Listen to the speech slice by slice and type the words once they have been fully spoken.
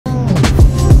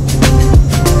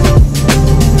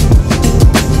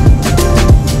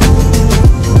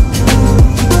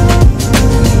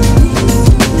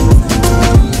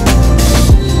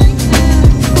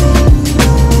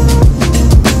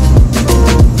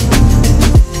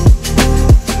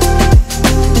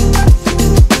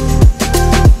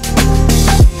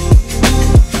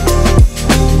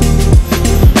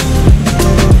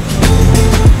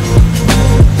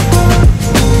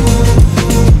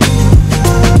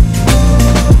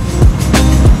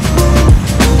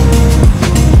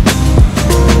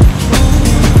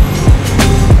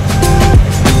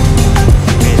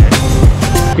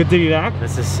to be back.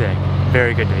 This is sick.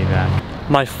 Very good to be back.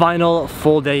 My final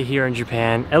full day here in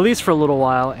Japan, at least for a little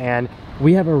while, and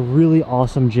we have a really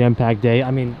awesome jam-packed day.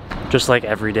 I mean, just like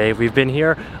every day we've been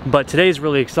here, but today's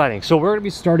really exciting. So we're gonna be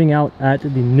starting out at the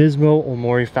Nismo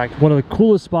Omori factory, one of the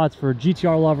coolest spots for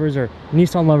GTR lovers or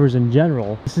Nissan lovers in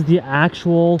general. This is the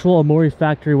actual Omori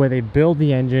factory where they build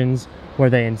the engines, where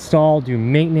they install, do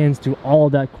maintenance, do all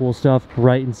of that cool stuff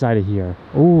right inside of here.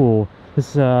 Ooh, this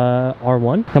is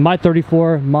R1. Now my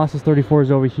 34, Masa's 34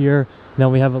 is over here. Now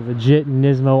we have a legit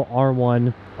Nismo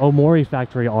R1, Omori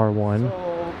factory R1.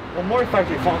 So, Omori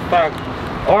factory, fun fact,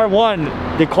 R1,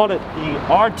 they call it the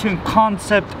R2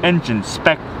 concept engine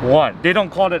spec 1. They don't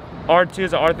call it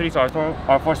R2s or R3s or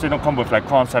R4s. They don't come with like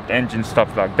concept engine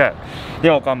stuff like that. They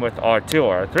all come with R2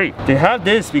 or R3. They have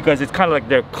this because it's kind of like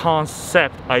their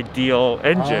concept ideal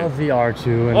engine. Of the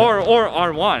R2 and or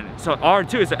R1. So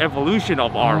R2 is an evolution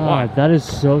of R1. That is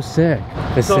so sick.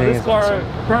 So this car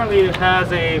currently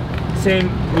has a same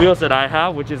wheels that I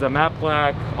have, which is a matte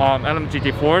black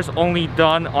LMGT4s, only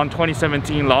done on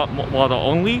 2017 model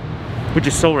only, which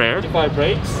is so rare. 5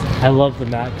 brakes. I love the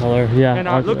matte color. Yeah. And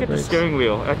look at the steering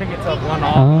wheel. I think it's a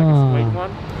one-off, like a straight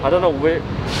one. I don't know where.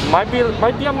 Might be a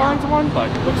mine's one,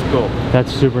 but it looks cool.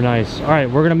 That's super nice. All right,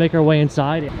 we're gonna make our way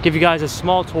inside. Give you guys a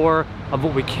small tour of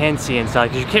what we can see inside,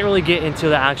 because you can't really get into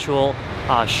the actual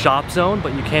shop zone,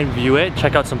 but you can view it.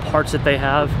 Check out some parts that they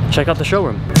have. Check out the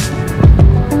showroom.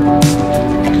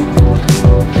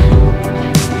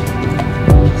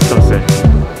 So sick.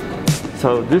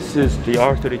 So this is the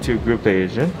R32 Group A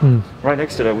engine. Right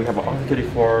next to that we have an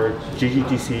R34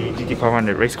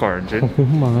 GTC300 race car engine. Oh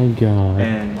my god.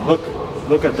 And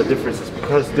look at the differences,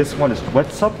 because this one is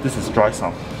wet sump, this is dry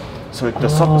sump. So the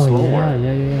sump is lower.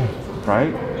 Yeah.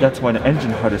 Right? That's why the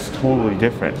engine HUD is totally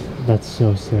different. That's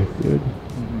so sick, dude.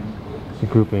 The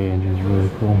Group A engine is really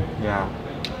cool. Yeah.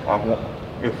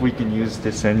 If we can use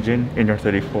this engine in your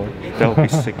 34, that would be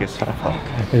sick as fuck.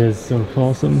 It is so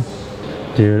awesome.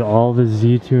 Dude, all the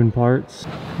Z-Tune parts.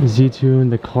 Z-Tune,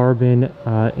 the carbon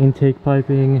intake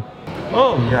piping.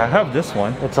 Oh, yeah, I have this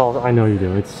one. It's all, I know you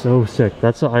do. It's so sick.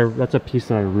 That's a piece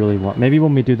that I really want. Maybe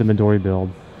when we do the Midori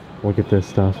build, we'll get this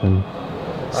stuff and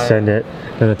send it.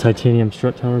 Then a titanium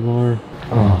strut tower bar.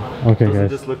 Oh, okay, guys. Doesn't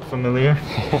this look familiar?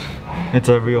 It's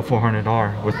a real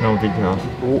 400R with no details.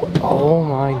 Oh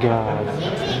my god.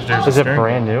 Is it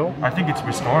brand new? I think it's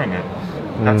restoring it.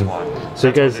 That's why. So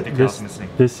you guys,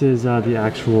 this is the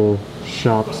actual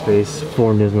shop space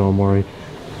for Nismo Omori.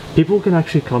 People can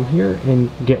actually come here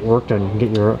and get work done. You can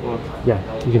get your,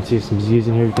 you can see some Z's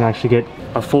in here. You can actually get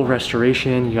a full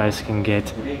restoration. You guys can get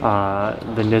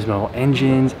the Nismo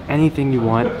engines, anything you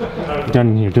want done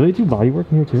in here. Do they do body work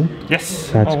in here too?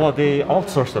 Yes. Well, they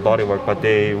outsource the body work, but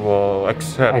they will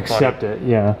accept it.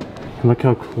 Yeah. Look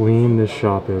how clean this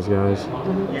shop is, guys.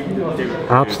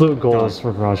 Absolute goals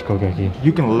for Garage Kogeki.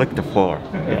 You can lick the floor.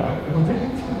 Yeah.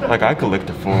 Like I could lick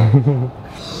the floor.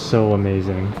 So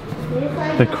amazing.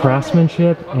 The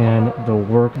craftsmanship and the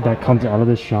work that comes out of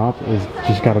this shop is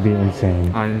just gotta be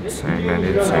insane. Insane, man,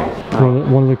 insane.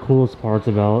 One of the coolest parts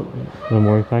about the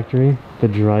Omori factory, the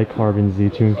dry carbon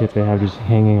Z-Tune kit they have just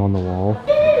hanging on the wall.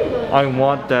 I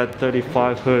want that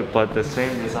 35 hood, but the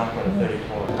same design for the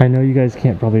 34. I know you guys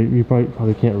can't you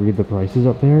probably can't read the prices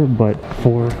up there, but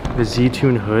for the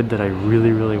Z-Tune hood that I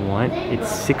really want,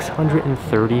 it's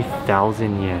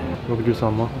 630,000 yen.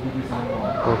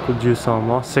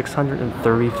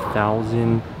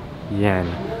 630,000 yen,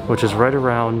 which is right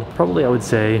around, probably right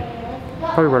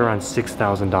around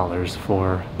 $6,000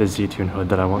 for the Z-Tune hood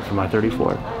that I want for my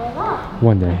 34.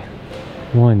 One day.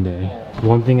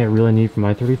 One thing I really need for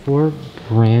my 34,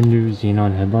 brand new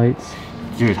xenon headlights.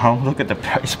 Dude, look at the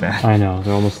price, man. I know,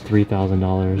 they're almost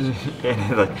 $3,000.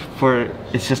 And like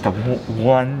it's just a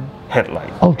one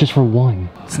headlight. Oh, just for one?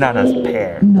 It's not a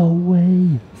pair. No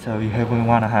way. So if we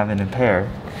want to have it in pair,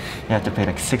 you have to pay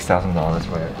like $6,000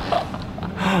 for it.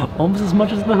 Almost as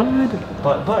much as the hood.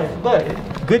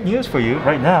 But good news for you.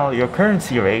 Right now, your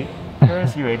currency rate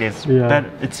is better.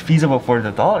 It's feasible for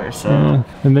the dollar, so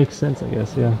it makes sense, I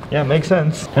guess. Yeah, it makes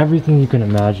sense. Everything you can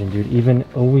imagine, dude. Even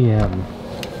OEM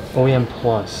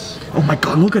plus. Oh my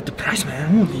god, look at the price,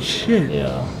 man. Holy shit.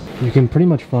 Yeah, you can pretty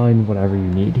much find whatever you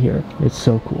need here. It's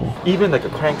so cool. Even like a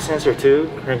crank sensor too,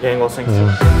 crank angle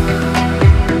sensor.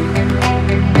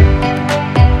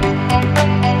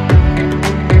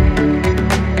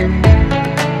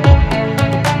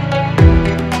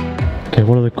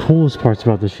 One of the coolest parts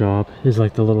about the shop is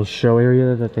like the little show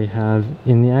area that they have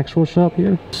in the actual shop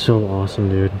here. So awesome,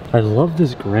 dude. I love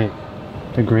this gray.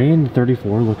 The gray in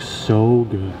 34 looks so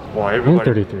good. Well,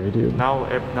 everybody, and 33, dude. Now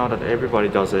that everybody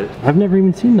does it. I've never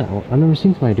even seen that one. I've never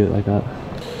seen somebody do it like that.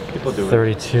 People do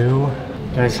 32.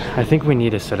 Guys, I think we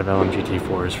need a set of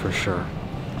LMGT4s for sure.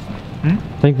 Hmm?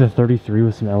 I think the 33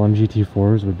 with some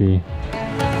LMGT4s would be...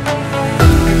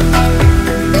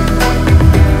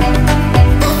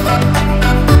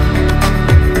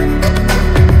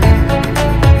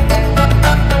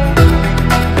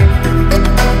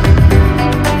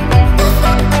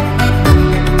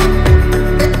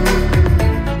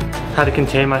 Had to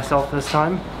contain myself this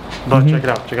time, but check it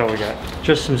out what we got.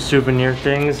 Just some souvenir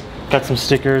things. Got some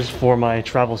stickers for my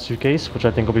travel suitcase, which I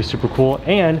think will be super cool,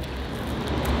 and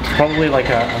probably like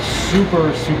a super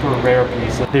rare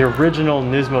piece. The original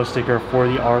Nismo sticker for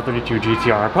the R32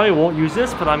 GTR. I probably won't use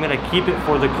this, but I'm gonna keep it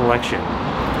for the collection.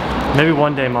 Maybe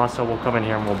one day Masa will come in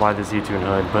here and we'll buy the Z-Tune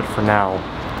hood, but for now,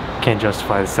 can't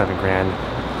justify the 7 grand.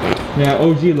 Yeah,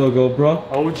 OG logo, bro.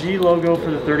 OG logo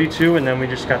for the 32, and then we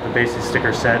just got the basic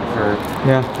sticker set for...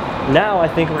 Yeah. Now I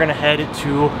think we're gonna head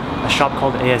to a shop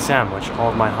called ASM, which all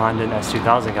of my Honda and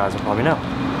S2000 guys will probably know.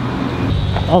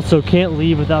 Also, can't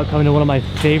leave without coming to one of my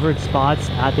favorite spots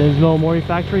at the Nismo Omori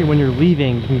factory. When you're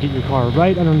leaving, you can get your car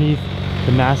right underneath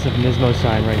the massive Nismo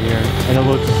sign right here, and it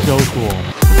looks so cool.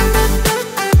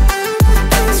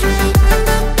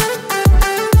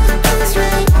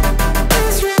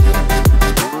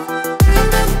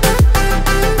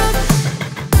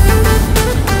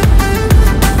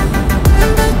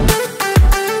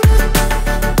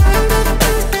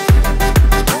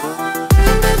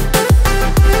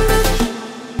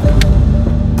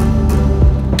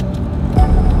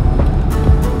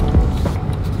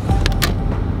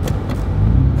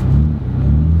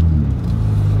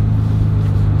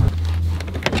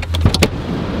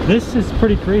 This is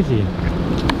pretty crazy.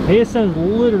 ASM is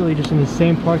literally just in the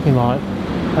same parking lot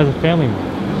as a family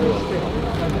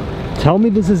mart. Tell me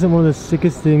this isn't one of the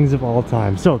sickest things of all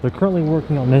time. So they're currently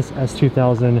working on this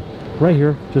S2000 right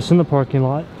here, just in the parking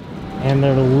lot, and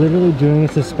they're literally doing a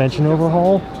suspension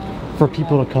overhaul for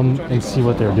people to come and see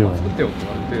what they're doing.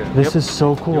 This is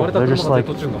so cool. They're just like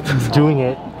doing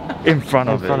it in front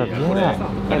of it. Yeah.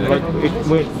 And like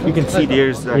you can see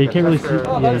there's you can't really see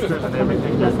and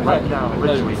everything. There's right now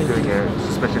literally doing a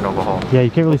suspension overhaul. Yeah, you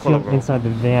can't really see them inside the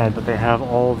van, but they have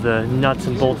all the nuts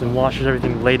and bolts and washers,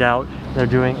 everything laid out. They're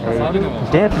doing a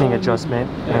dampening adjustment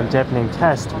and dampening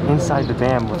test inside the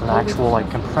van with an actual like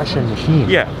compression machine.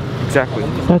 Yeah, exactly.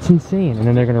 That's insane. And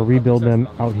then they're gonna rebuild them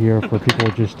out here for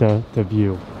people just to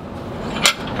view.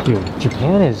 Dude,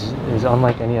 Japan is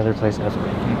unlike any other place ever.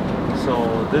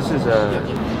 So this is a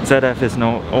ZF is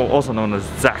also known as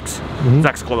Zax.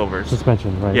 Zax Coilovers.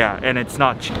 Suspension, right? Yeah, and it's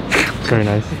not cheap. Very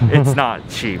nice. It's not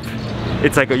cheap.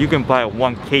 It's like you can buy a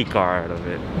 1K car out of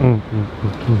it.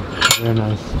 Very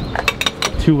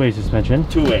nice. Two-way suspension.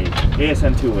 Two-way.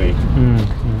 ASM two-way.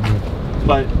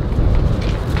 But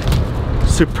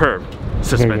superb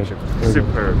suspension.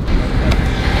 Superb.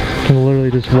 You can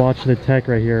literally just watch the tech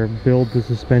right here build the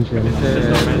suspension.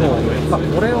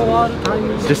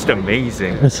 Just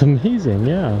amazing. It's amazing,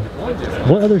 yeah.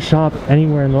 What other shop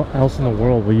anywhere else in the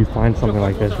world will you find something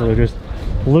like this, where they're just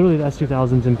literally the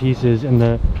S2000s in pieces in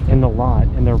the lot,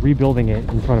 and they're rebuilding it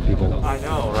in front of people? I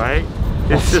know, right?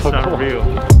 It's just unreal.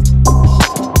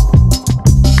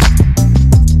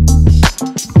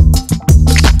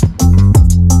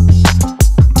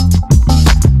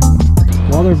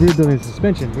 While they're rebuilding the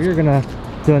suspension, we are gonna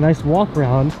do a nice walk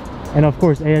around, and of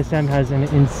course ASM has an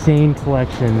insane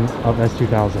collection of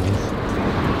S2000s.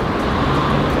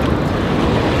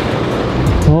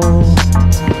 Oh.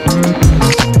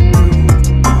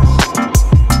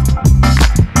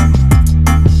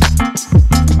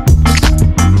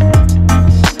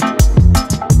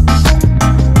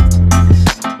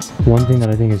 One thing that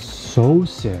I think is so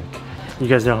sick, you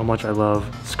guys know how much I love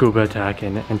Scuba Attack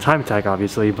and Time Attack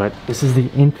obviously, but this is the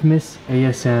infamous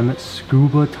ASM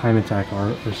Scuba Time Attack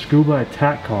car, or Scuba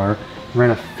Attack car.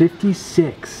 Ran a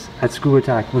 56 at Scuba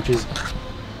Attack, which is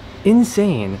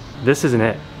insane. This isn't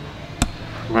it.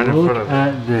 Right in front of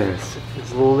at this.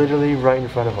 It's literally right in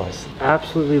front of us.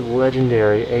 Absolutely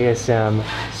legendary ASM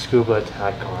Scuba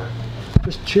Attack car.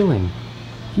 Just chilling.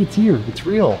 It's here. It's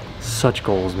real. Such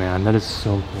goals, man. That is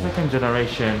so cool. Second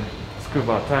generation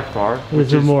Scuba Attack car.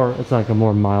 It's like a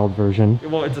more mild version.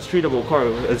 Well, it's a streetable car,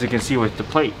 as you can see with the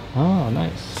plate. Oh,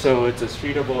 nice. So it's a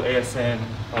streetable ASM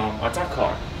attack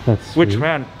car. That's which sweet.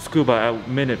 ran Scuba at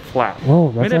minute flat.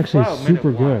 Whoa, that's actually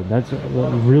super good. That's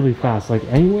really fast. Like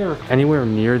anywhere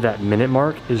near that minute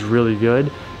mark is really good,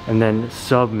 and then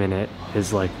sub minute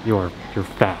is like you're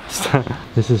fast.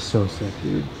 This is so sick,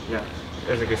 dude. Yeah.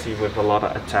 As you can see with a lot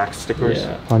of attack stickers.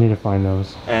 Yeah. I need to find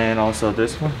those. And also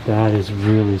this one. That is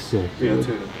really sick. Yeah,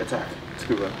 to attack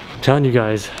Scuba. I'm telling you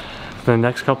guys, for the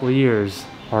next couple of years,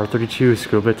 R32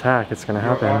 Scuba Attack. It's gonna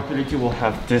happen. R32 will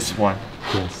have this one.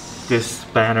 Yes. This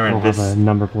banner and we'll this. Have a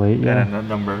number plate. Yeah. And a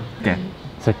number. Okay.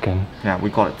 Second. Yeah, we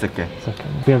call it Zikken.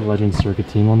 We have Legend Circuit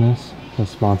Team on this. A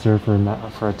sponsor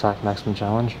for Attack Maximum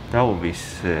Challenge. That would be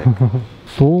sick.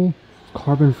 Full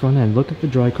carbon front end. Look at the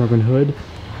dry carbon hood.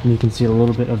 And you can see a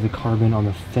little bit of the carbon on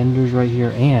the fenders right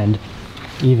here and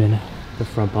even the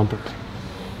front bumper.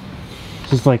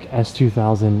 This is like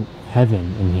S2000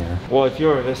 heaven in here. Well, if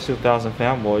you're a S2000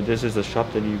 fanboy, this is the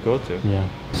shop that you go to. Yeah.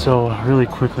 So really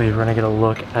quickly, we're gonna get a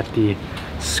look at the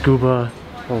Scuba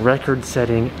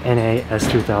record-setting NA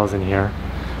S2000 here.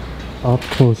 Up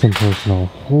close and personal.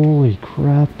 Holy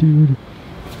crap, dude.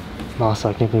 Masa,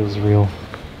 I can't believe this is real.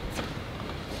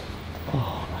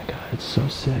 Oh my god, it's so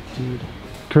sick, dude.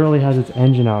 Currently has its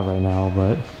engine out right now,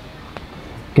 but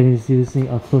getting to see this thing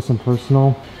up close and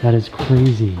personal, that is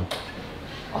crazy.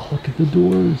 Oh, look at the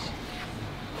doors.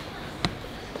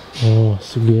 Oh,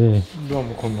 suge.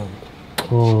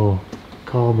 Oh,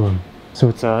 carbon. So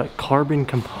it's a carbon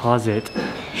composite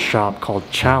shop called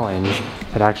Challenge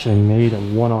that actually made a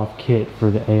one-off kit for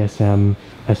the ASM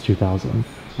S2000.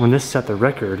 When this set the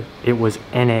record, it was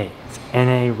NA. It's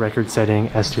NA record-setting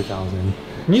S2000.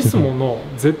 Nismo の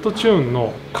Z チューン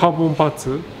のカーボンパー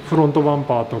ツ、フロントバン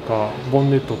パーとかボン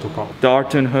ネットとか。 The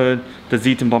R-Tune hood, the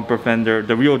Z-Tune bumper fender,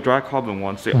 the real dry carbon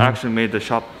ones, they actually made the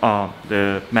shop,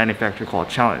 the manufacturer called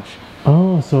Challenge.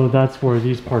 Oh, so that's where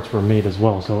these parts were made as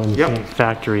well. So in the same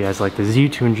factory as like the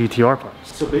Z-Tune GTR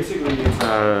parts. So basically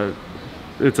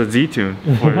it's a Z-Tune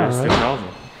for the S2000.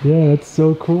 Yeah, that's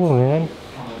so cool, man.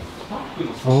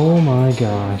 Oh my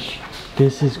gosh.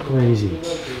 This is crazy.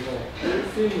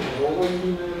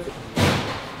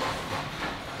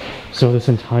 So this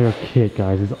entire kit,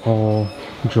 guys, is all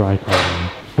dry carbon.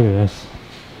 Look at this.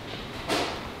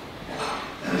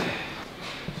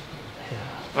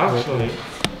 Actually,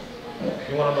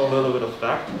 you want to know a little bit of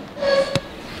fact?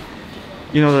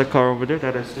 You know that car over there,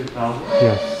 that S2000?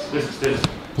 Yes. This is this.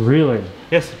 Really?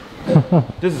 Yes.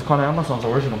 This is Kanayama-san's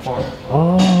original car.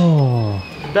 Oh.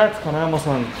 That's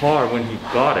Kanayama-san's car when he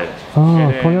got it.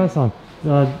 Oh, Koya-san.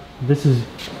 This is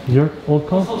your old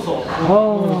car?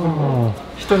 Oh.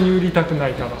 人に売りたくな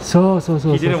いから。So.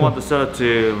 He didn't want to sell it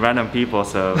to random people,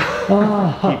 so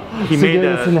he made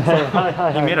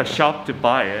a shop to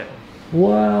buy it.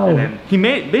 Wow. And then he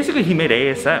made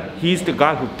ASM. He's the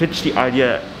guy who pitched the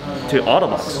idea to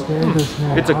Autobus.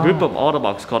 It's a group of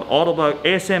Autobus called Autobus.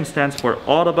 ASM stands for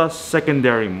Autobus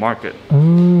Secondary Market.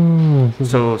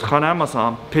 So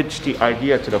Kanayama-san pitched the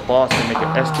idea to the boss to make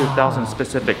an S2000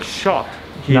 specific shop.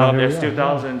 He loved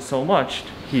S2000 so much,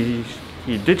 he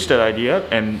ditched that idea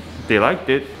and they liked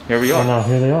it. Here we are. Oh, now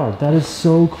here they are. That is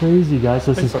so crazy, guys.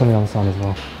 This is Kanayama-san as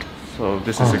well. So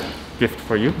this is a gift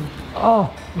for you.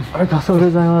 Oh, arigatou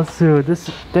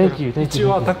this, thank you. 一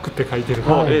応アタックって書いてる。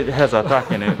 Oh, it has a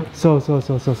attack in it. So.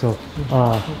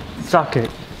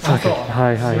 Socket.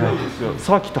 Hi.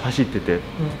 さっきと走ってて。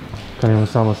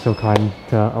 Kanayama-san was so kind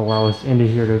to allow us into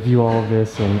here to view all of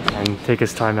this and take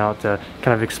his time out to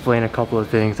kind of explain a couple of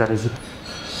things. That is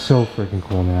so freaking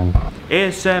cool, man.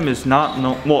 ASM is not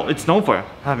known, well, it's known for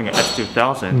having an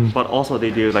S2000, but also they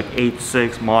do like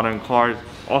 8.6 modern cars.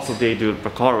 Also they do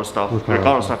Recaro stuff.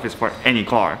 Recaro stuff is for any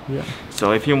car. Yeah.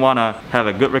 So if you want to have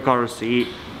a good Recaro seat,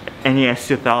 any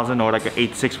S2000 or like an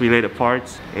 8.6 related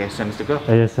parts, ASM is to go.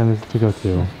 ASM is to go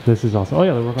to. This is awesome. Oh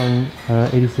yeah, they're working on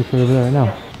 86 right over there right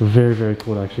now. Very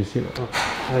cool to actually see that.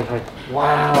 Hi.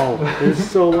 Wow, it's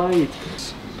so light.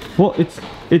 Well,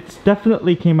 it's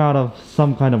definitely came out of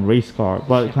some kind of race car,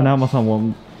 but Kanayama-san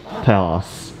won't tell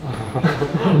us.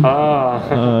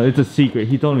 It's a secret.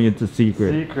 He told me it's a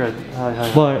secret.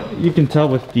 Hi. But you can tell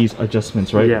with these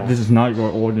adjustments, right? Yeah. This is not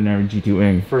your ordinary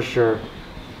GT-Wing. For sure.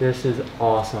 This is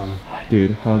awesome.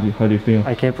 Dude, how do you feel?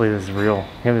 I can't believe this is real. I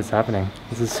can't believe this is happening.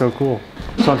 This is so cool.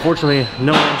 So unfortunately,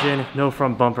 no engine, no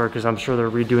front bumper, because I'm sure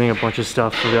they're redoing a bunch of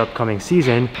stuff for the upcoming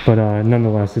season. But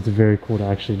nonetheless, it's very cool to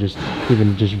actually just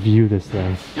view this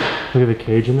thing. Look at the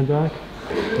cage in the back.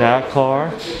 That car,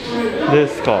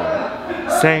 this car,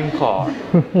 same car.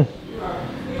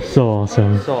 So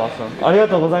awesome. So awesome. ありが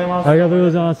とうございます。ありがとう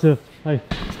ございます。Hi.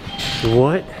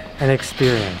 What an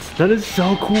experience. That is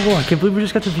so cool. I can't believe we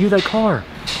just got to view that car.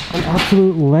 An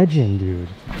absolute legend, dude.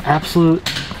 Absolute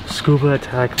scuba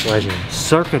attack legend.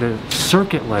 Circuit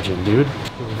legend, dude.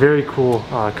 Very cool.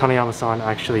 Kanayama-san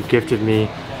actually gifted me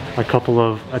a couple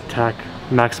of Attack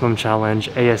Maximum Challenge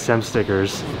ASM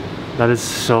stickers. That is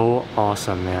so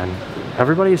awesome, man.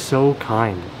 Everybody is so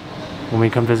kind when we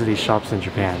come visit these shops in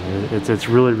Japan. It's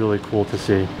really cool to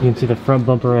see. You can see the front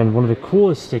bumper and one of the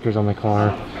coolest stickers on the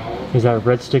car is that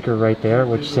red sticker right there,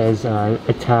 which says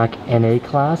Attack NA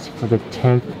class for the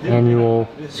 10th annual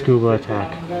Scuba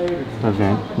Attack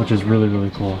event, which is really, really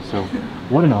cool. So,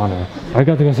 what an honor.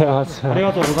 Arigatou gozaimasu.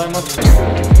 Arigatou gozaimasu.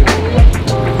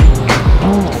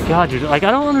 Oh my god, dude. Like,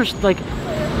 I don't understand. Like,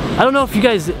 I don't know if you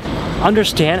guys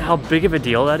understand how big of a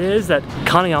deal that is, that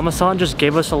Kaneyama-san just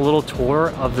gave us a little tour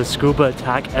of the Scuba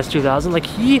Attack S2000. Like,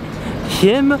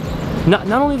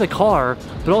 not only the car,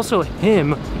 but also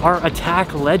him are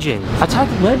Attack legends. Attack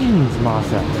legends,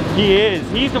 Masa. He is.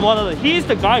 He's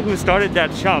the guy who started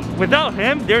that shop. Without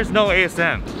him, there's no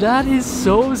ASM. That is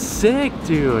so sick,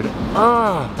 dude.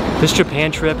 This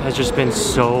Japan trip has just been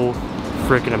so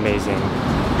freaking amazing.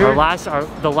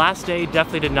 The last day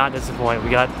definitely did not disappoint.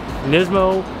 We got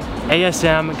Nismo,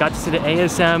 ASM, got to see the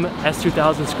ASM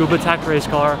S2000 Scuba Attack race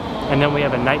car, and then we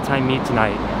have a nighttime meet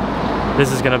tonight.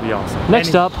 This is gonna be awesome.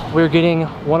 Next up, we're getting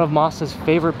one of Masa's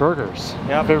favorite burgers.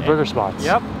 Yep. Favorite burger spots.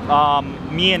 Yep.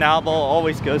 Me and Albo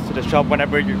always goes to the shop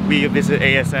whenever we visit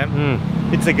ASM.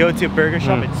 It's a go-to burger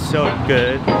shop. It's so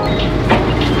good.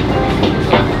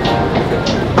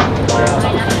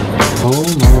 Oh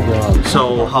my god.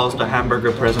 So how's the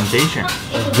hamburger presentation?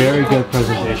 Very good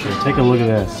presentation. Take a look at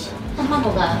this.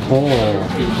 Oh.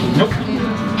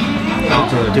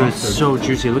 Dude, it's so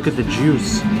juicy. Look at the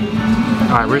juice.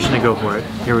 Alright, we're just gonna go for it.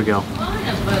 Here we go.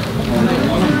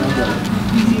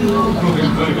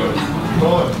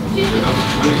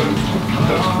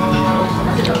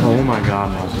 Oh my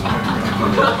god,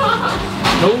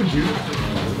 told you.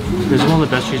 This is one of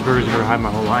the best cheeseburgers I've ever had in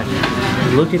my whole life.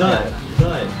 Look at that.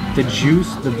 The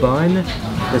juice, the bun,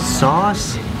 the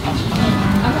sauce.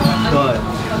 Good.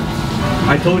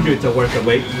 I told you it's worth the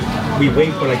wait. We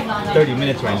wait for like 30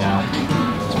 minutes right now.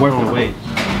 It's worth the wait.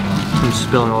 I'm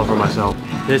spilling all over myself.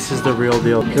 This is the real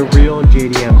deal. The real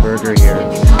JDM burger here.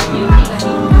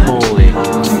 Holy.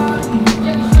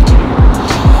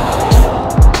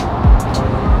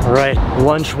 Alright,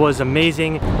 lunch was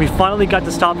amazing. We finally got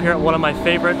to stop here at one of my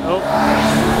favorite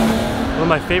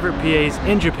PAs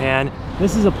in Japan.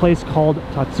 This is a place called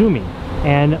Tatsumi.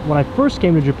 And when I first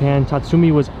came to Japan,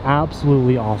 Tatsumi was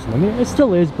absolutely awesome. I mean, it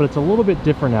still is, but it's a little bit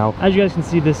different now. As you guys can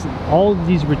see, all of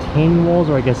these retaining walls,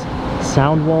 or I guess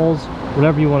sound walls,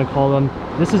 whatever you want to call them,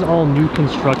 this is all new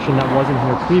construction that wasn't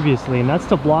here previously, and that's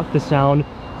to block the sound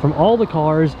from all the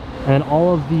cars and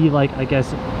all of the, like, I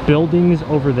guess, buildings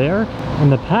over there. In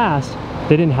the past,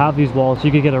 they didn't have these walls, so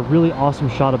you could get a really awesome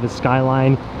shot of the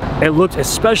skyline. It looked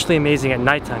especially amazing at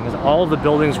nighttime because all of the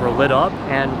buildings were lit up,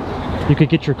 and you could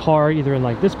get your car either in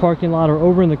like this parking lot or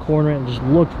over in the corner, and it just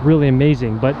looked really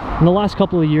amazing. But in the last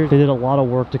couple of years, they did a lot of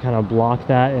work to kind of block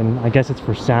that, and I guess it's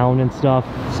for sound and stuff.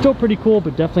 Still pretty cool,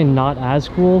 but definitely not as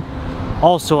cool.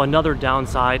 Also, another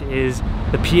downside is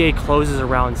the PA closes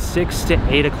around 6 to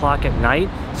 8 o'clock at night,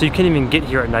 so you can't even get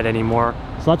here at night anymore.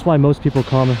 So that's why most people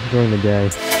come during the day.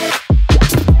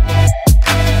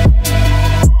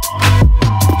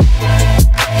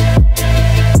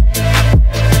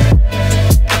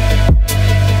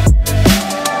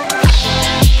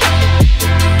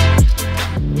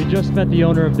 Just met the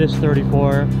owner of this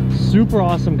 34. Super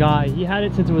awesome guy. He had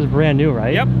it since it was brand new,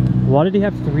 right? Yep. Why did he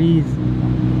have three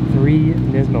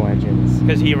Nismo engines?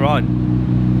 Because he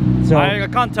runs. So I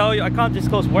can't tell you, I can't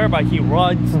disclose where, but he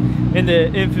runs in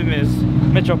the infamous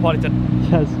Metropolitan.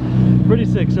 Yes, pretty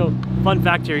sick. So fun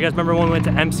fact here, you guys remember when we went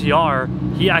to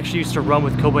MCR, he actually used to run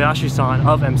with Kobayashi-san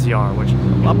of MCR, which...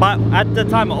 But at the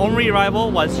time, only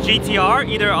rival was GTR,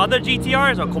 either other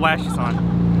GTRs or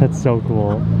Kobayashi-san. That's so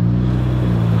cool.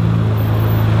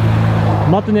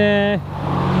 Matane.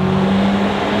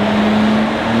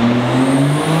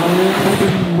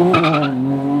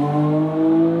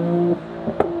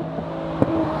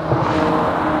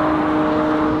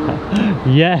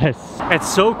 Yes! It's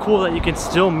so cool that you can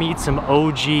still meet some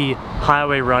OG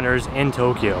highway runners in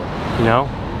Tokyo, you know?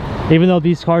 Even though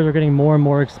these cars are getting more and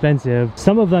more expensive,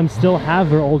 some of them still have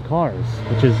their old cars,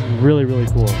 which is really, really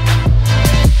cool.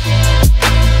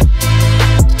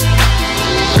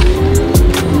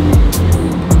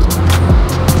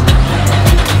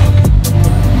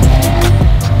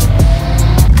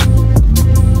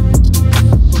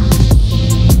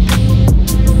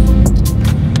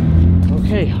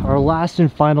 Our last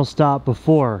and final stop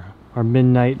before our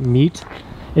midnight meet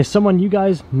is someone you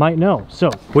guys might know. So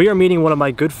we are meeting one of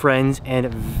my good friends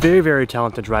and very, very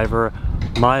talented driver,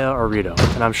 Maaya Orido.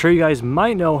 And I'm sure you guys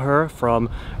might know her from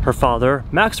her father,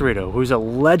 Max Orido, who's a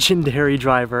legendary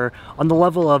driver on the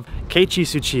level of Keiichi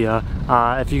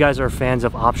Tsuchiya. If you guys are fans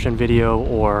of option video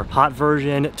or hot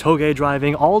version, toge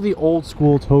driving, all the old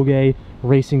school toge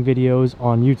racing videos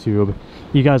on YouTube,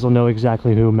 you guys will know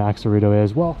exactly who Max Orido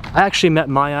is. Well, I actually met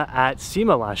Maaya at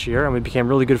SEMA last year and we became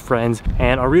really good friends,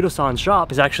 and Orido-san's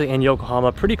shop is actually in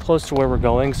Yokohama, pretty close to where we're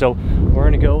going, so we're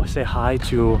gonna go say hi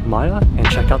to Maaya and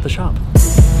check out the shop.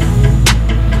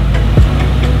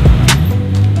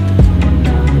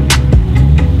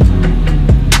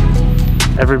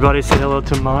 Everybody say hello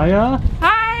to Maaya.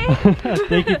 Hi!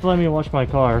 Thank you for letting me wash my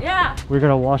car. Yeah. We're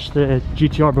gonna wash the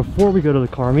GTR before we go to the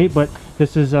car meet, but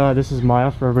this is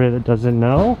Maaya, for everybody that doesn't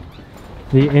know.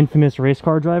 The infamous race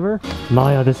car driver.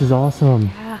 Maaya, this is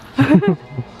awesome. Yeah.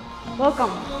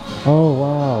 Welcome. Oh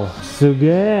wow.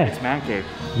 Suge. It's man cave.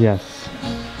 Yes.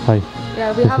 Hi.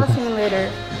 Yeah, we have a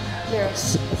simulator here.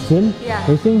 Sim? Yeah.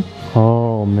 Racing?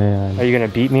 Oh man. Are you gonna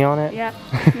beat me on it? Yeah.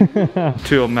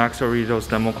 To Max Orido's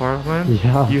demo car, man.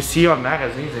 Yeah. You see on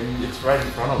magazines and it's right in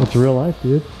front of us. It's real life,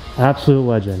 dude. Absolute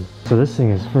legend. So this thing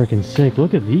is freaking sick.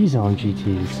 Look at these on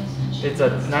GTs. It's a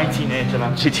 19-inch and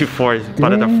I'm GT4,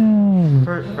 but at the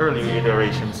early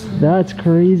iterations. That's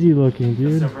crazy looking, The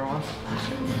dude. silver ones.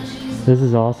 This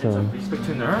is awesome. Respect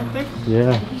to Nerd, I think.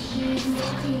 Yeah.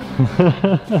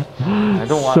 I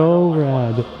don't want So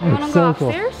rad. You wanna It's go so cool.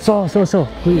 upstairs? So,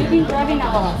 please. You've been driving a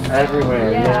lot.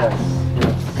 Everywhere, Yeah.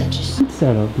 yes. Good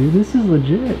setup, dude. This is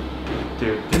legit.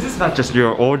 Dude, this is not just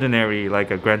your ordinary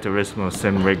like a Gran Turismo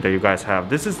sim rig that you guys have.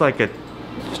 This is like a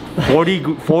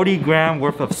 40 grand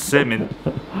worth of sim in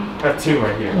F2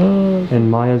 right here.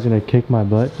 And Maaya's gonna kick my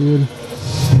butt, dude.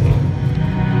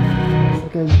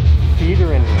 Look at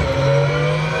feeder in here.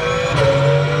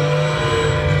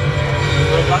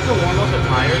 Do I got to warm up the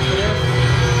tires for this?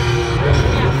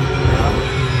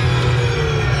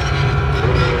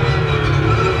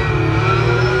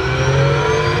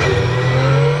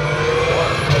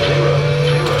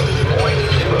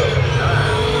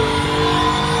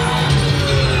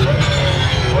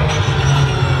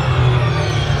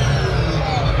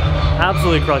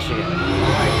 Absolutely crushing it.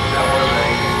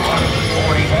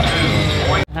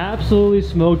 Absolutely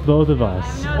smoked both of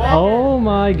us. Oh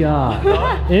my god.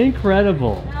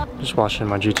 Incredible. Just washing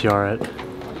my GTR at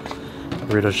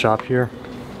Orido's shop here.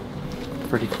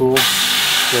 Pretty cool.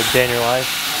 Good day in your life.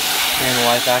 Day in the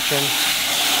life action.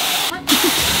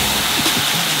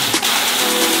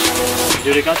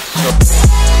 Dude, it got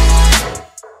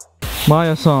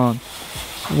Maaya-san,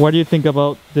 what do you think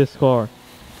about this car?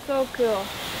 So cool.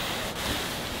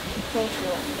 So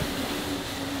cool.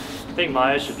 I think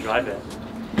Maaya should drive it.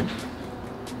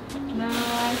 No,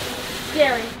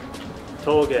 scary.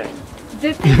 Toge.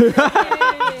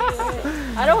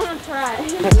 I don't want to try.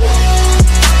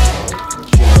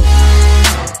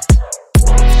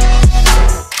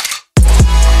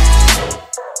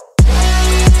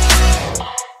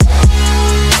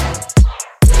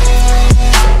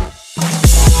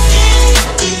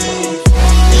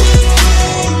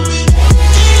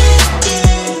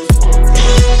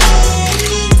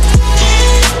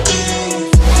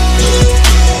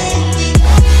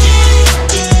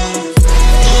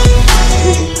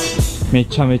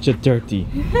 Mecha dirty.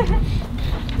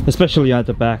 Especially at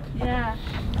the back. Yeah.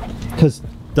 Because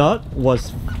that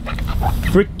was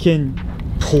freaking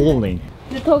pulling.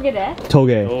 The toge there?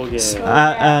 Toge.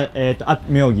 At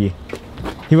Myogi.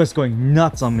 He was going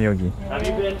nuts on Myogi. Have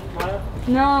you been, Maaya?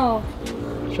 No.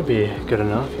 Should be good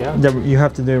enough, yeah. You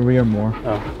have to do rear more.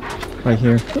 Oh. Right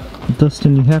here.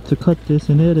 Dustin, you have to cut this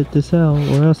and edit this out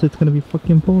or else it's gonna be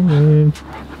fucking pulling.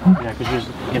 Yeah, could you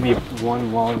just give me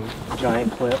one long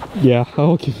giant clip? Yeah,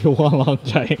 I'll give you one long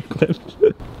giant clip.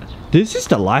 This is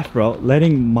the life, bro.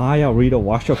 Letting Maaya Orido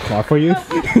wash your car for you. Wash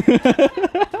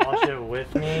it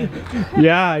with me.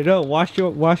 Yeah, I know. Wash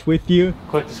with you.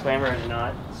 Quick disclaimer, I did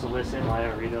not solicit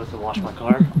Maaya Orido to wash my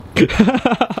car.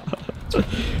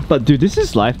 But dude, this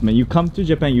is life, man. You come to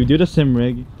Japan, you do the sim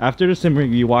rig. After the sim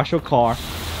rig, you wash your car.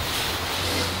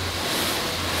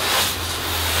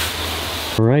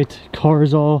 Alright, car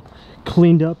is all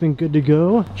cleaned up and good to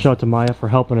go. Shout out to Maaya for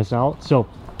helping us out. So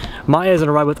Maaya is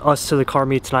gonna ride with us to the car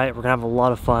meet tonight. We're gonna have a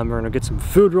lot of fun. We're gonna get some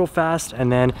food real fast,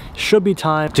 and then should be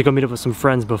time to go meet up with some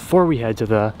friends before we head to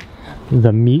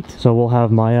the meet. So we'll have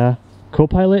Maaya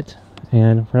co-pilot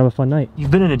and we're gonna have a fun night.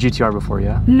 You've been in a GTR before,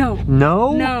 yeah? No.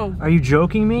 No? No. Are you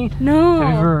joking me? No.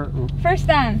 Have you ever... First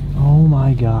time. Oh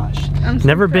my gosh. I'm so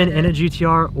Never been in a excited.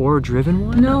 GTR or driven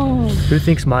one? No. Who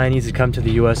thinks Maaya needs to come to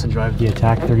the US and drive the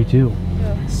Attack 32?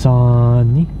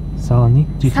 Sunny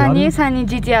GTR? Sunny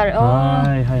GTR. Oh.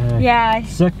 Hi. Yeah.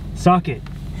 Socket.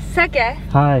 Sake?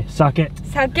 Hi, socket.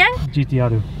 Sake?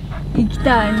 GTR. 行き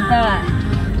たい。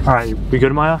 Alright, we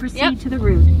good, Maaya? Proceed to the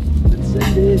route. Let's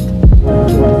send it.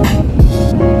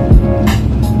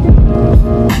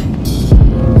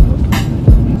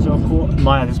 So cool.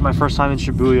 Maaya, this is my first time in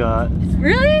Shibuya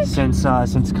Really?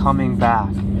 since coming back.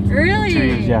 Really? 2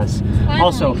 years, yes. Finally.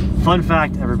 Also, fun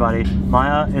fact, everybody,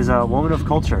 Maaya is a woman of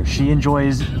culture. She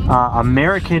enjoys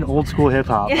American old school hip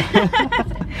hop.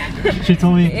 She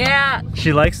told me Yeah.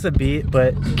 she likes the beat,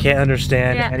 but can't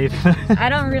understand Yeah. anything. I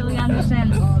don't really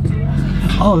understand.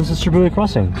 Oh, this is Shibuya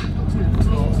Crossing.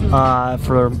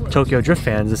 For Tokyo Drift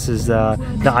fans, this is the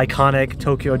iconic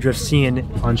Tokyo Drift scene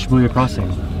on Shibuya Crossing.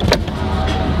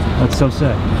 That's so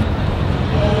sick.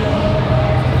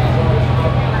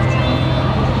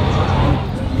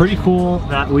 Pretty cool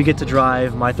that we get to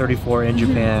drive my 34 in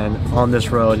Japan on this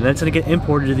road, and then it's gonna get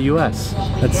imported to the US.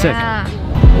 That's sick. Yeah.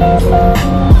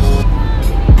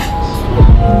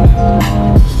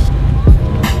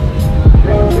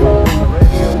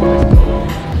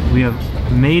 We have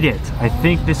made it. I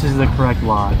think this is the correct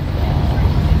lot.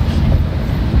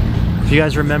 If you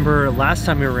guys remember last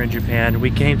time we were in Japan,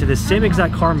 we came to the same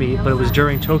exact car meet, but it was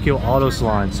during Tokyo Auto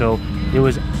Salon. So it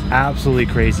was absolutely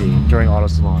crazy during Auto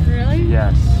Salon. Really?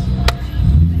 Yes.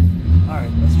 All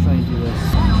right, let's try and do this.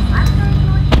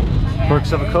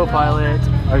 Perks of a co-pilot.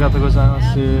 Arigatou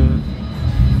gozaimasu.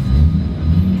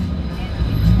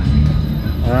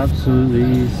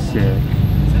 Absolutely sick.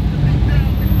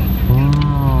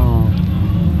 Oh.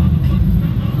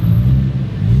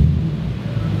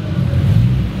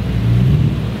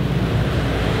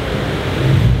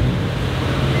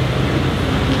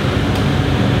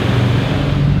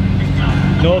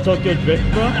 No Tokyo Drift,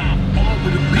 bro?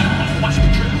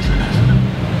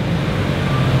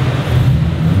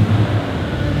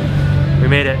 We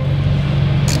made it.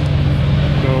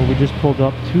 So we just pulled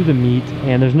up to the meet,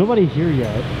 and there's nobody here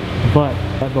yet, but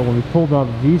when we pulled up,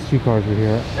 these two cars were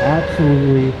here.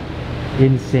 Absolutely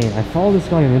insane. I follow this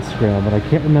guy on Instagram, but I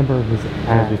can't remember his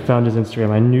ad. We found his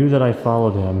Instagram. I knew that I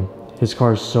followed him. His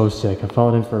car is so sick. I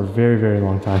followed him for a very, very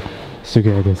long time.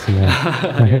 Suge desu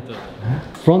ne.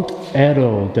 Front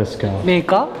aero desu ka? メー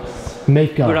カー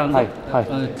Maker. ブランド、はい。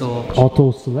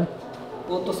Auto select?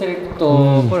 オートセレク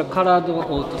ト、これカラード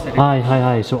オートセレクト。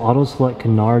Hi. So auto select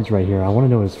canards right here. I want to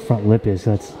know what his front lip is.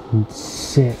 That's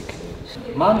sick.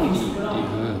 マンディってい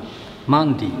うマ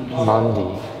ンディ。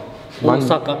 Mandi. 大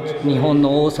阪、日本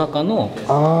の大阪の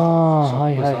Ah,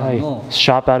 hi.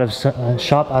 Shop out of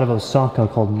Osaka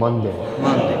called Monday.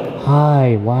 マンディ。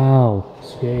 Hi, wow.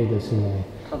 Suge desu ne.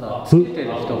 ただつけて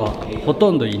る人がほ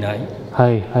とんどいない。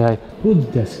Hi. Who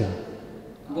desu ka?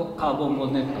 カーボンボ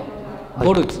ネット。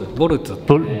ボルツ。Bullet.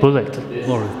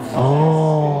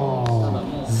 Oh.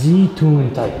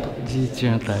 Z-tune type. G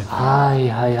中タイプ。Hi.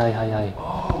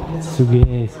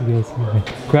 Suge.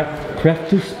 Craft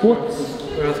to sports?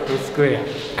 クラフトスクエア。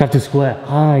 Craft to square.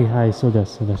 Hi. So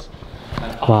desu.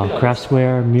 Wow, craft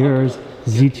square, mirrors,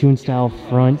 Z-tune style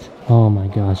front. Oh my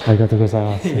gosh. Arigatou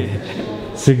gozaimasu.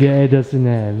 Suge desu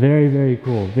ne. Very, very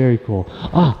cool. Very cool.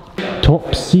 Ah,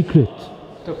 top secret.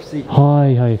 トップシー。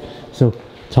 Hi. So,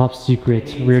 top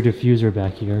secret rear diffuser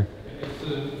back here.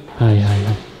 Hi.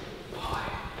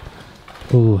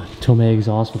 Ooh, Tomei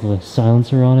Exhaust with a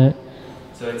silencer on it.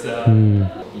 So it's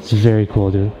It's very cool,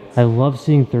 dude. I love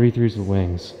seeing 33s with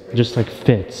wings. Just like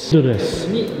fits. Look at this.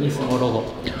 にニスモロゴ。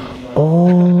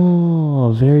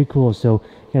 Oh, very cool. So,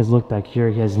 you guys look back here.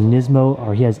 He has Nismo,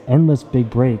 or he has endless big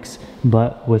brakes,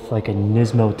 but with like a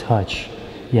Nismo touch.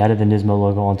 He added the Nismo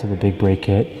logo onto the big brake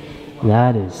kit.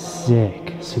 That is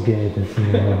sick.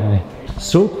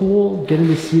 So cool getting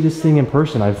to see this thing in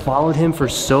person. I've followed him for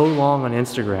so long on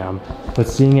Instagram, but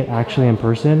seeing it actually in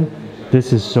person,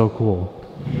 this is so cool.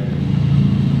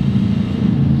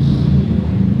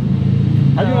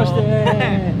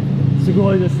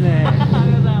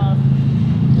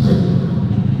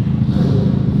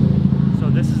 So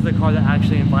this is the car that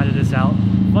actually invited us out.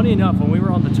 Funny enough, when we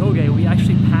were on the toge, we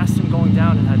actually passed him going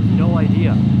down and had no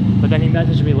idea. But then he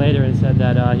messaged me later and said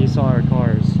that he saw our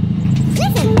cars.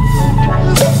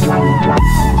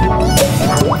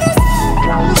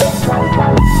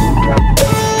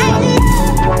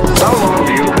 How long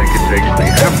do you think it takes the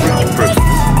average person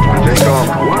to take off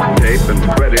one tape and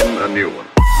thread in a new one?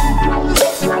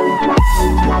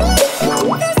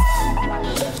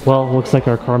 Well, looks like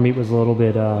our car meet was a little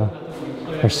bit, our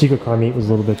secret car meet was a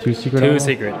little bit too secret. too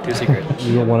secret.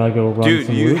 You don't want to go run Dude,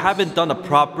 some you loops? haven't done a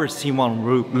proper C1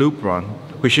 loop run.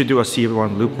 We should do a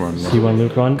C1 loop run. C1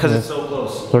 loop run? Because it's so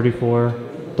close. 34,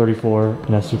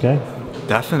 and SUK?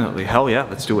 Definitely. Hell yeah,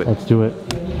 let's do it. Let's do it.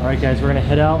 All right, guys, we're gonna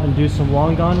head out and do some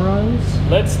wangan runs.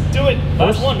 Let's do it.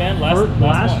 Last one, man. Last one.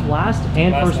 Last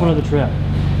Last one of the trip.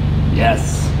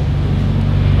 Yes.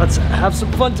 Let's have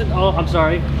some fun tonight. Oh, I'm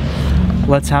sorry.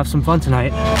 Let's have some fun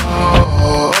tonight.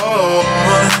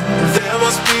 There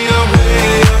must be a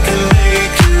way I can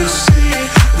make you see.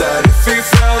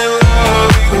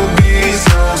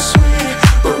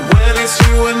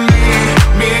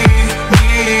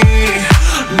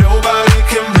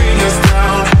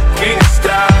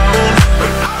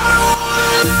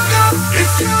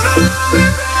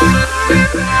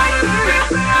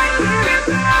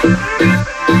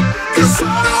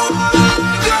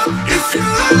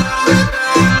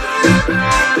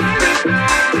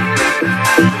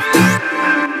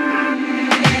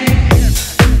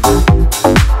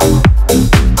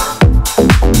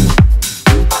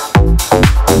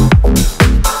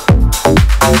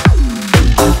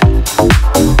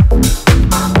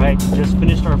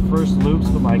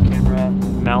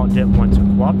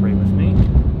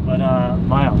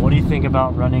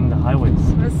 about running the highways?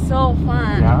 It was so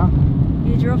fun. Yeah?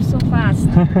 You drove so fast.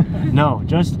 No,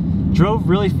 just drove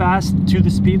really fast to the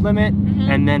speed limit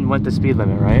and then went the speed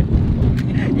limit, right?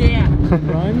 Yeah.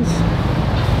 Runs?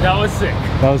 That was sick.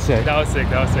 That was sick. That was sick.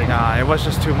 That was sick. Nah, it was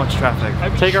just too much traffic.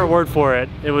 Take our word for it.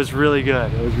 It was really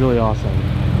good. It was really awesome.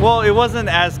 Well, it wasn't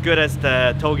as good as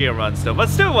the Toge runs though, but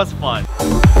still it was fun.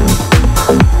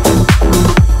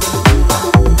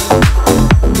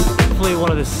 Definitely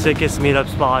one of the sickest meetup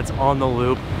spots on the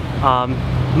loop.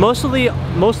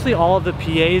 Mostly all of the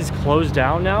PAs closed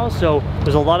down now, so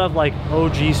there's a lot of like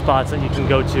OG spots that you can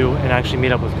go to and actually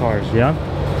meet up with cars. Yeah.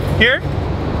 Here?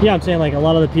 Yeah, I'm saying like a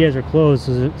lot of the PAs are closed,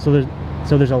 so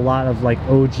there's a lot of like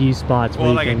OG spots.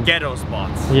 Well, like a ghetto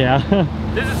spots. Yeah.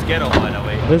 This is ghetto, by the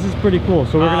way. This is pretty cool.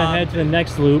 So we're gonna head to the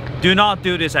next loop. Do not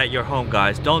do this at your home,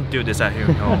 guys. Don't do this at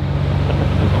your home.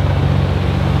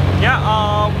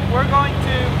 Yeah, we're going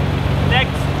to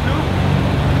next loop.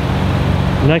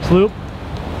 Next loop.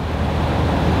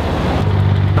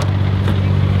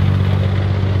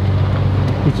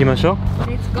 Ikimashou.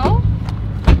 Let's go.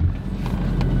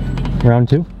 Round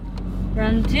 2.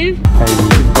 Round 2.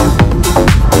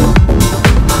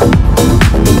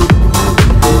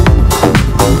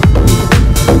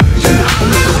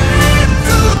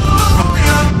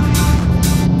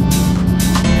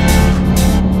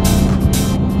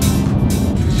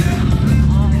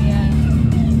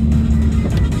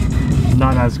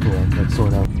 Not as cool, but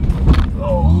sort of.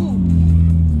 Oh.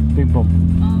 Big bump.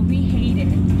 Oh, we hate it.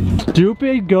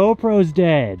 Stupid GoPro's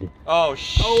dead. Oh,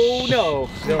 Oh no.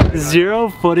 Zero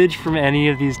footage from any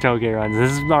of these Toge runs.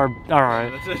 This is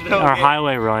our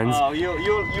highway runs. Oh, you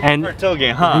And prefer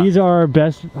Toge, huh? These are our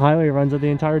best highway runs of the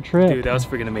entire trip. Dude, that was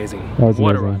freaking amazing. That was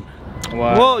What amazing. a run.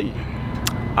 Wow. Well,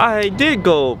 I did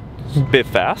go a bit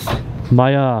fast.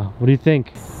 Maya, what do you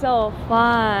think? So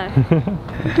fun.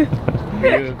 You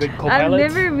a good I've co-pilot?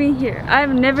 never been here.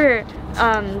 I've never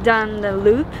done the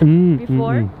loop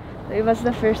before. So it was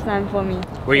the first time for me.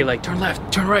 Where you like, turn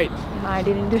left, turn right. No, I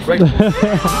didn't do Right. it.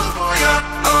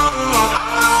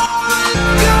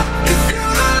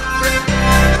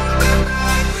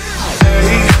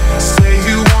 Say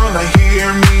you wanna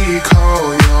hear me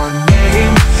call your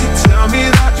name. Tell me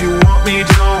that you want me,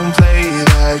 don't play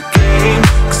that game.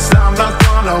 'Cause I'm not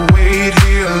gonna wait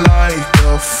here like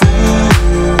a fool.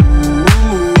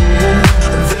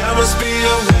 There must be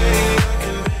a way I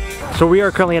can make. So we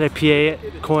are currently at a PA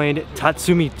coined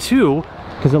Tatsumi 2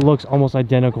 because it looks almost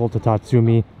identical to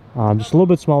Tatsumi, just a little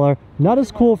bit smaller. Not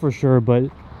as cool for sure, but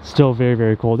still very,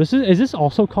 very cool. Is this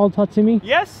also called Tatsumi?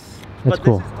 Yes. That's but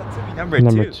cool. This is Tatsumi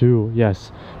number two. 2,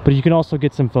 yes. But you can also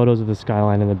get some photos of the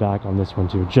skyline in the back on this one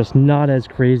too. Just not as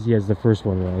crazy as the first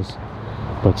one was,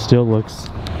 but still looks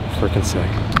freaking sick.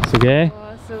 Suge?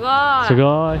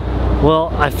 Sugoi.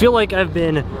 Well, I feel like I've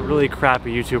been a really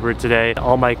crappy YouTuber today.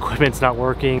 All my equipment's not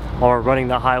working or running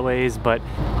the highways, but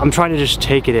I'm trying to just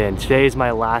take it in. Today is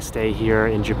my last day here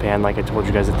in Japan, like I told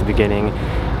you guys at the beginning.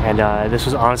 And this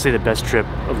was honestly the best trip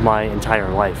of my entire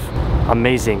life.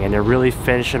 Amazing, and to really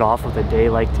finish it off with a day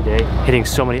like today, hitting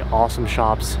so many awesome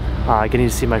shops, getting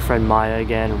to see my friend Maaya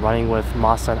again, running with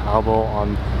Masa and Albo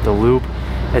on the loop.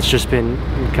 It's just been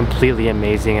completely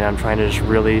amazing, and I'm trying to just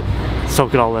really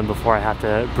soak it all in before I have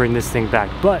to bring this thing back.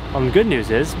 But the good news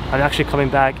is I'm actually coming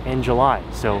back in July.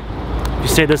 So if you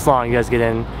stay this long, you guys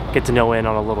get to know in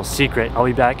on a little secret. I'll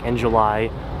be back in July,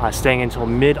 staying until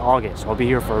mid-August. I'll be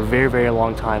here for a very, very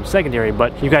long time secondary,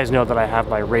 but you guys know that I have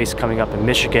my race coming up in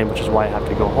Michigan, which is why I have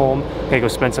to go home. I'm gonna go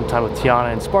spend some time with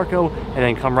Tiana and Sparko, and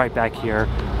then come right back here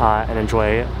and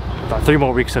enjoy about 3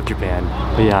 more weeks of Japan.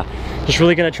 But yeah, just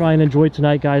really gonna try and enjoy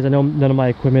tonight, guys. I know none of my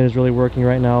equipment is really working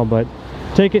right now, but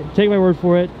take my word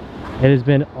for it. It has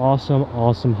been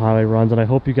awesome highway runs, and I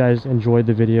hope you guys enjoyed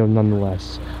the video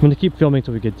nonetheless. I'm gonna keep filming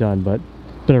till we get done, but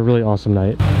it's been a really awesome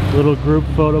night. Little group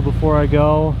photo before I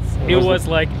go. It was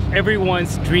like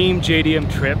everyone's dream JDM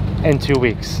trip. In 2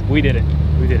 weeks. We did it.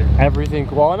 We did it. Everything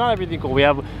cool. Well, not everything cool. We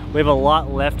have a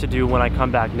lot left to do when I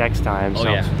come back next time. Oh so.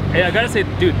 yeah. And I gotta say,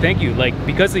 dude, thank you. Like,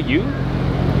 because of you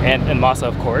and Masa,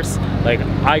 of course, like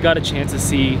I got a chance to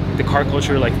see the car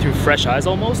culture like through fresh eyes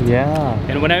almost. Yeah.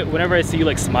 And whenever I see you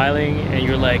like smiling and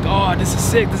you're like, oh, this is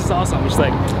sick, this is awesome, I'm just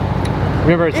like,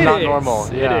 remember, it's not is. normal.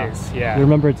 Yeah. It is. Yeah.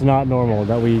 Remember, it's not normal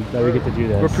that we get to do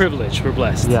this. We're privileged. We're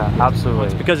blessed. Yeah, absolutely.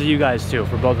 It's because of you guys too,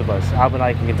 for both of us. Alb and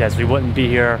I can contest. We wouldn't be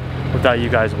here without you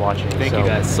guys watching. Thank you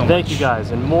guys so much. Thank you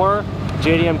guys, and more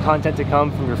JDM content to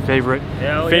come from your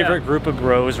favorite group of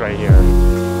bros right here.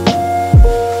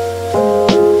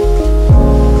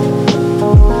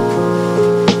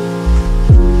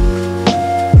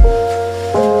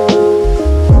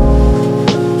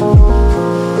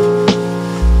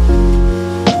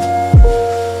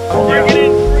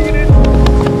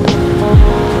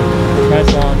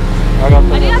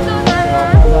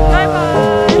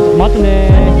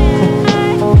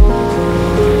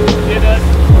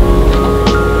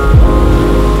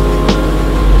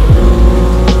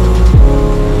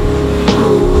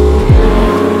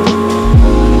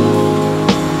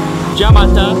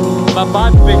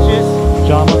 Bye-bye, bitches.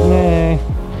 Jamakne.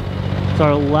 It's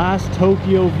our last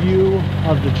Tokyo view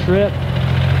of the trip.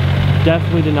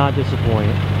 Definitely did not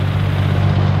disappoint.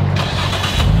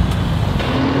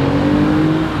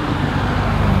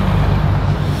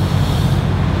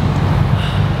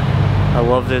 I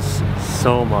love this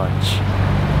so much.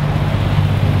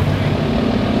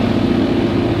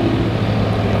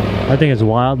 I think it's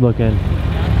wild looking.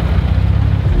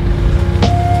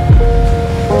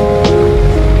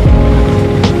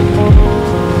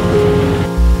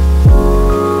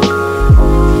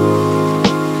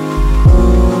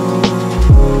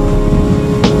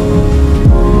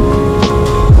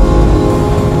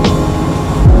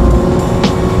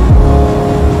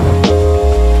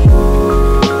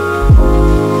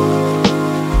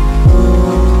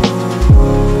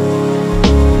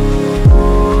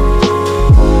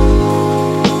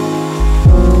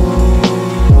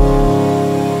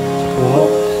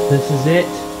 This is it.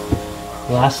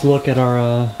 Last look at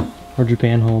our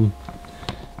Japan home.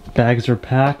 Bags are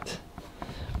packed.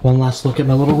 One last look at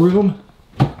my little room.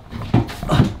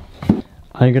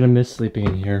 I'm gonna miss sleeping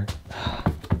in here.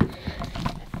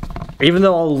 Even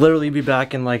though I'll literally be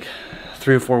back in like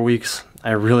 3 or 4 weeks,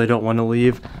 I really don't want to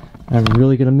leave. I'm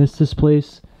really gonna miss this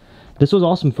place. This was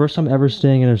awesome. First time ever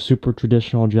staying in a super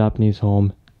traditional Japanese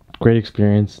home. Great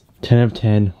experience. 10 out of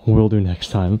 10. We'll do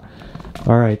next time.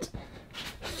 All right.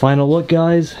 Final look,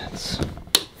 guys.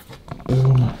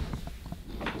 We're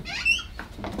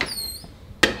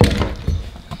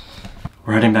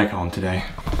heading back home today.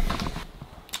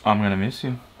 I'm gonna miss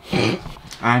you.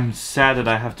 I'm sad that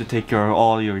I have to take care of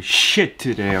all your shit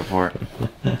to the airport.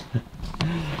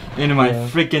 In my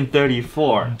freaking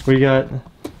 34. We got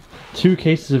 2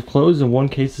 cases of clothes and 1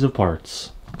 case of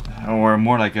parts. Or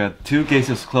more like 2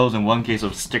 cases of clothes and 1 case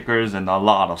of stickers and a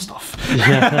lot of stuff.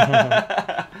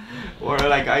 Yeah. Or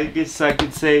like I guess I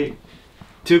could say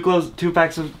 2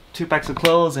 packs of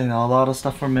clothes and a lot of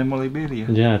stuff for memorabilia.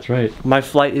 Yeah, that's right. My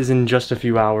flight is in just a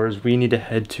few hours. We need to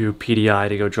head to PDI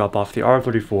to go drop off the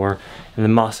R34, and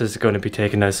then Masa is going to be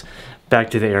taking us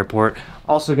back to the airport.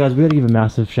 Also, guys, we gotta give a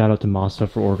massive shout out to Masa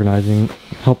for organizing,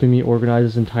 helping me organize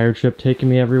this entire trip, taking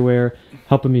me everywhere,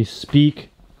 helping me speak.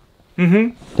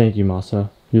 Thank you,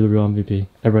 Masa. You're the real MVP.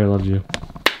 Everybody loves you.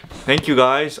 Thank you,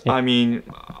 guys. I mean,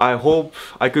 I hope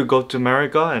I could go to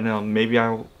America and maybe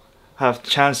I'll have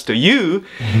chance to you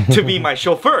to be my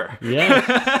chauffeur.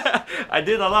 Yeah. I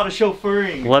did a lot of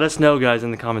chauffeuring. Let us know, guys,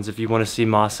 in the comments if you want to see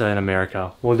Masa in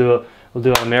America. We'll do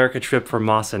an America trip for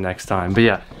Masa next time. But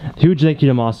yeah, huge thank you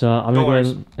to Masa. I'm gonna go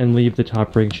ahead and leave the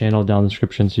Top Rig channel down in the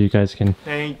description so you guys can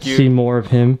see more of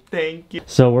him. Thank you.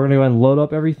 So we're gonna go ahead and load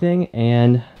up everything,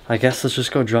 and I guess let's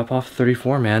just go drop off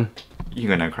 34, man. You're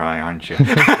gonna cry, aren't you?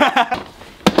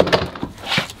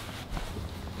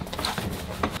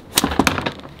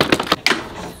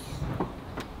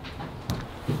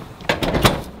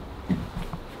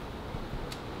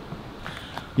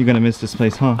 You're gonna miss this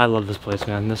place, huh? I love this place,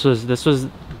 man. This was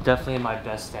definitely my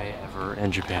best day ever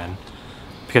in Japan.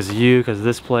 Because of you, because of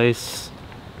this place.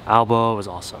 Alba was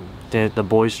awesome. The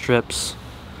boys' trips.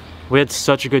 We had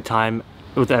such a good time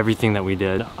with everything that we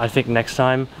did. I think next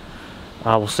time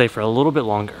we'll stay for a little bit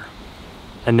longer.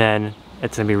 And then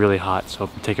it's gonna be really hot, so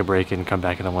we'll take a break and come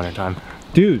back in the winter time.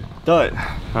 Dude. Huh.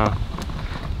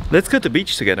 Let's go to the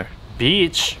beach together.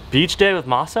 Beach? Beach day with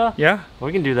Masa? Yeah.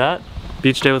 We can do that.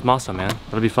 Beach day with Masa, man.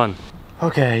 That'll be fun.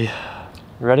 Okay.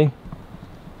 Ready?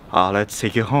 Let's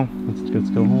take you home. Let's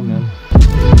go home, man.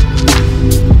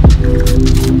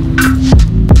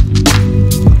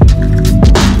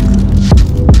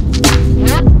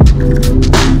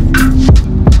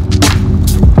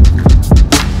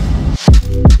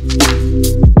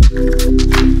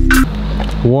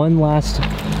 One last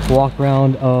walk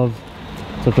around of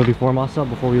the 34 Masa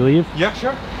before we leave. Yeah,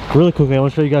 sure. Really quickly, I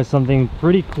want to show you guys something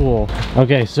pretty cool.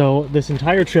 Okay, so this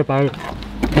entire trip, I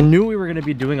knew we were going to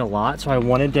be doing a lot, so I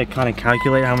wanted to kind of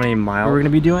calculate how many miles we were going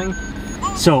to be doing.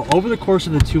 So over the course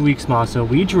of the 2 weeks, Masa,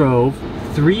 we drove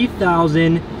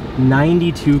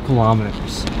 3,092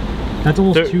 kilometers. That's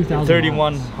almost 2,000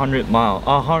 3,100 miles.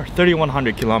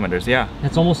 3,100 kilometers, yeah.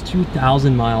 That's almost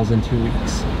 2,000 miles in 2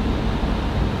 weeks.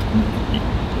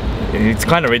 It's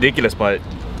kind of ridiculous, but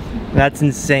that's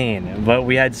insane. But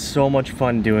we had so much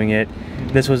fun doing it.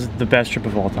 This was the best trip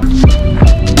of all time.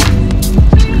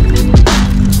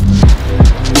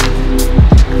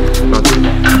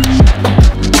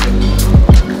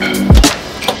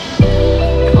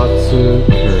 Katsu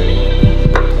curry.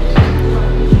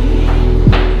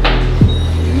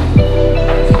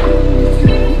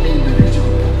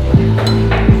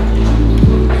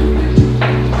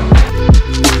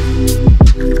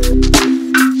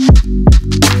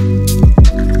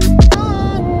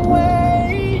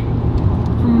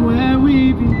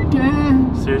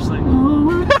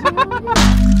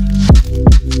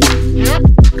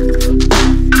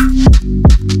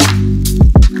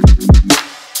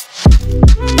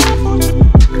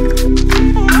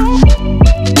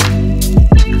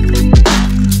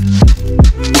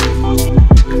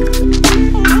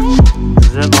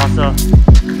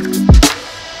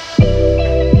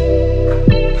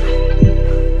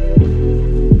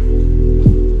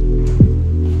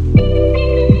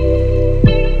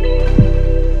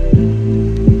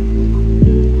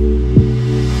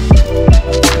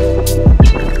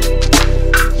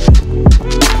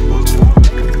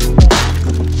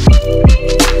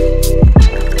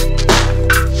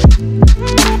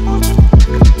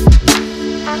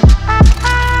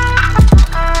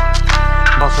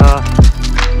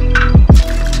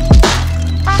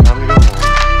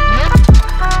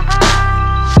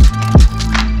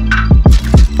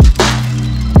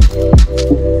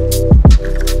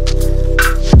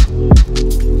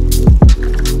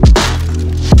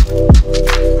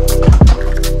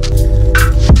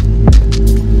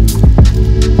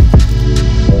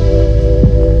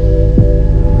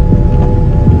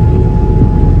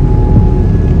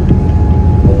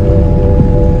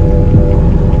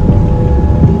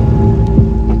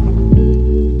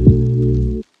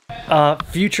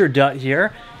 future Dut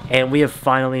here, and we have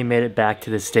finally made it back to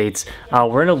the States.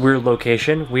 We're in a weird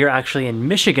location. We are actually in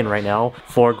Michigan right now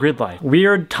for Grid Life.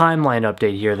 Weird timeline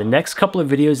update here. The next couple of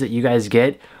videos that you guys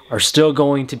get are still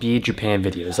going to be Japan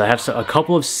videos. I have a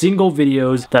couple of single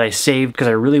videos that I saved because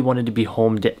I really wanted to be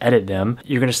home to edit them.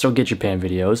 You're gonna still get Japan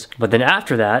videos. But then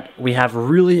after that, we have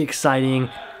really exciting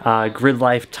Grid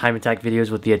Life time attack videos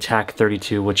with the Attack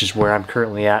 32, which is where I'm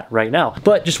currently at right now.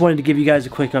 But just wanted to give you guys a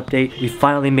quick update. We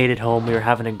finally made it home. We were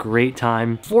having a great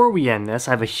time. Before we end this,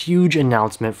 I have a huge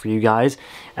announcement for you guys.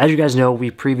 As you guys know,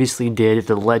 we previously did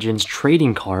the Legends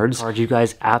trading cards. You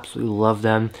guys absolutely love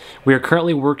them. We are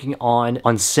currently working on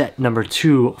set number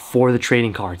 2 for the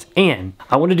trading cards. And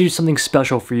I want to do something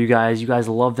special for you guys. You guys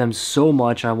love them so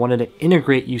much. I wanted to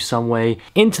integrate you some way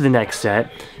into the next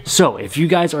set. So if you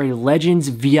guys are a Legends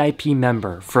VIP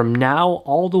member, from now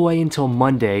all the way until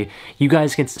Monday, you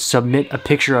guys can submit a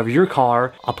picture of your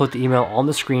car. I'll put the email on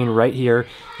the screen right here.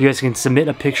 You guys can submit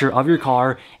a picture of your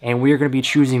car, and we are going to be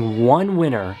choosing one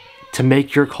winner to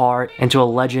make your car into a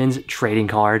Legends trading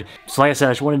card. So like I said,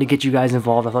 I just wanted to get you guys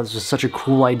involved. I thought this was such a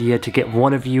cool idea to get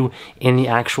one of you in the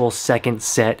actual second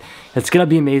set. It's gonna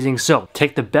be amazing. So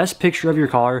take the best picture of your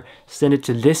car, send it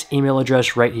to this email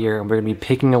address right here, and we're gonna be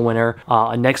picking a winner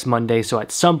next Monday. So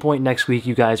at some point next week,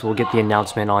 you guys will get the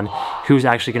announcement on who's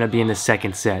actually gonna be in the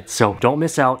second set. So don't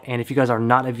miss out. And if you guys are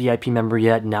not a VIP member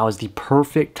yet, now is the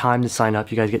perfect time to sign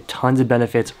up. You guys get tons of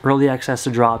benefits, early access to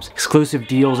drops, exclusive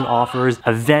deals and offers,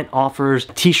 event offers,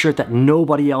 a t-shirt that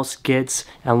nobody else gets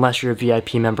unless you're a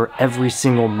VIP member every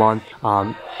single month.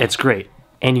 It's great.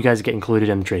 And you guys get included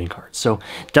in the trading cards. So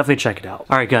definitely check it out.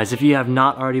 All right, guys, if you have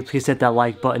not already, please hit that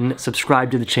like button, subscribe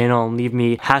to the channel, and leave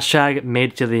me #made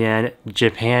it to the end,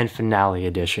 Japan Finale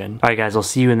Edition. All right, guys, I'll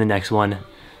see you in the next one.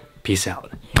 Peace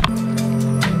out.